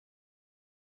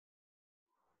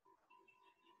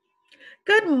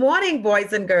Good morning,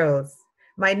 boys and girls.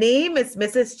 My name is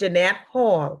Mrs. Janette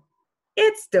Hall.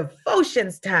 It's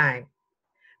devotions time.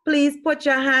 Please put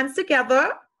your hands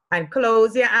together and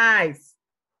close your eyes.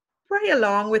 Pray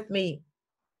along with me.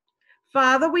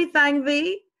 Father, we thank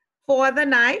thee for the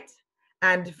night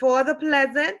and for the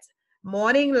pleasant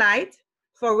morning light,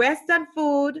 for rest and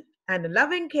food and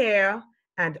loving care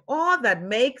and all that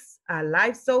makes our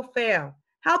life so fair.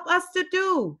 Help us to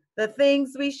do the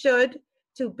things we should,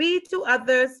 to be to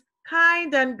others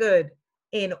kind and good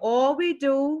in all we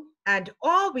do and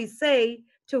all we say,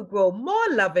 to grow more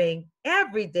loving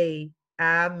every day.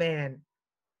 Amen.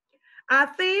 Our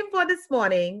theme for this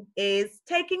morning is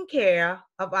taking care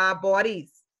of our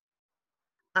bodies.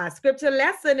 Our scripture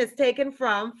lesson is taken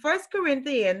from 1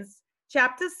 Corinthians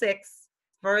chapter 6,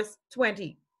 verse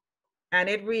 20, and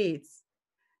it reads,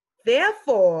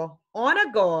 "Therefore,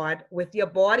 honor God with your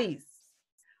bodies."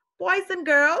 Boys and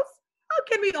girls, how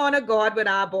can we honor God with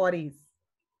our bodies?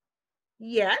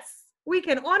 Yes, we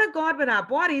can honor God with our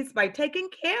bodies by taking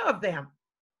care of them.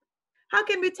 How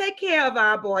can we take care of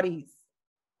our bodies?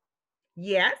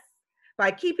 Yes,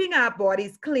 by keeping our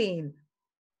bodies clean.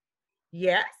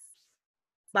 Yes,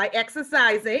 by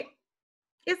exercising.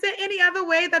 Is there any other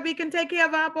way that we can take care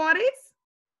of our bodies?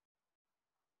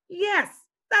 Yes,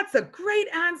 that's a great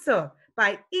answer.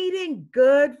 By eating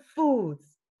good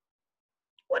foods.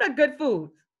 What are good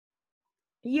foods?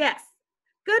 Yes,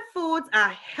 good foods are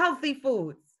healthy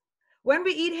foods. When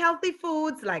we eat healthy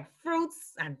foods like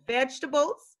fruits and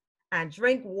vegetables and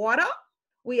drink water,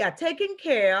 we are taking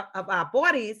care of our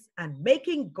bodies and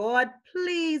making God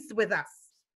pleased with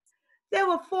us. There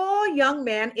were 4 young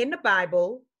men in the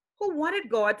Bible who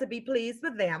wanted God to be pleased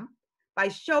with them by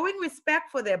showing respect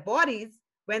for their bodies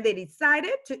when they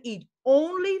decided to eat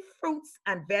only fruits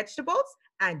and vegetables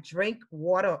and drink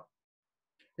water.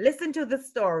 Listen to the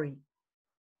story.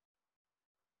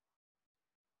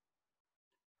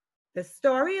 The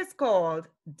story is called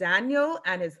Daniel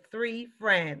and His 3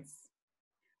 Friends.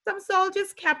 Some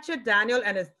soldiers captured Daniel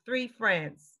and his 3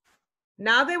 friends.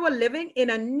 Now they were living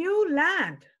in a new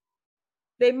land.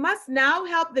 They must now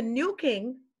help the new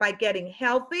king by getting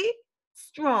healthy,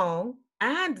 strong,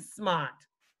 and smart.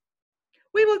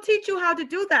 "We will teach you how to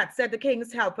do that," said the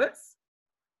king's helpers.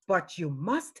 "But you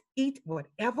must eat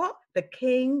whatever the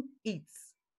king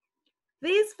eats."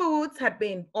 These foods had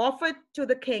been offered to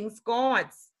the king's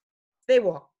gods. They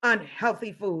were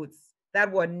unhealthy foods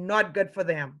that were not good for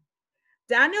them.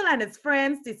 Daniel and his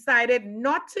friends decided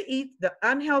not to eat the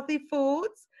unhealthy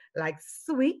foods like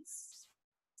sweets,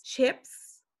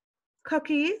 chips,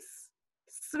 cookies,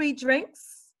 sweet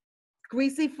drinks,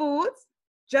 greasy foods,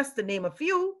 just to name a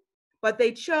few, but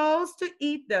they chose to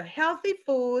eat the healthy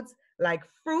foods like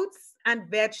fruits and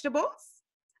vegetables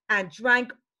and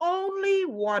drank only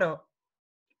water.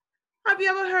 Have you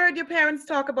ever heard your parents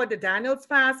talk about the Daniel's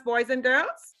fast, boys and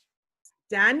girls?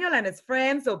 Daniel and his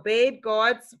friends obeyed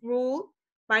God's rule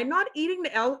by not eating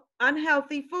the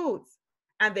unhealthy foods,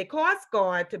 and they caused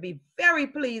God to be very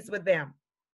pleased with them.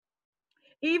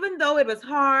 Even though it was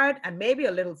hard and maybe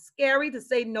a little scary to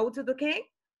say no to the king,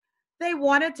 they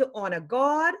wanted to honor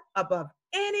God above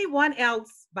anyone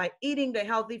else by eating the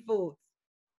healthy foods.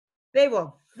 They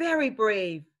were very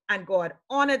brave, and God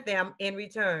honored them in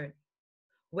return.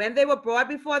 When they were brought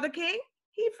before the king,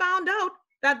 he found out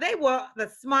that they were the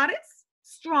smartest,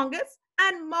 strongest,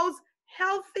 and most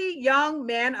healthy young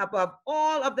men above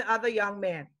all of the other young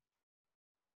men.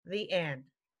 The end.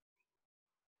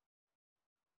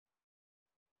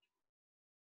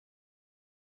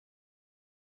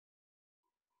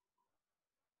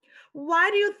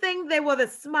 Why do you think they were the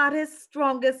smartest,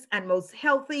 strongest, and most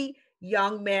healthy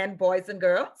young men, boys and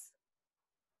girls?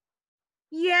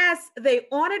 Yes, they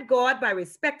honored God by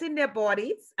respecting their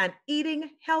bodies and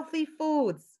eating healthy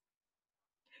foods.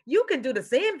 You can do the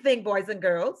same thing, boys and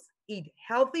girls. Eat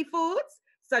healthy foods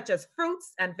such as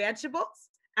fruits and vegetables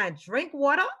and drink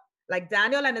water like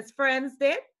Daniel and his friends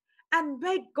did, and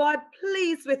make God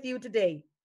pleased with you today.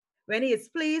 When he is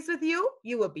pleased with you,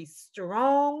 you will be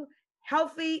strong,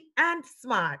 healthy, and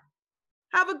smart.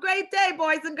 Have a great day,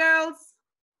 boys and girls.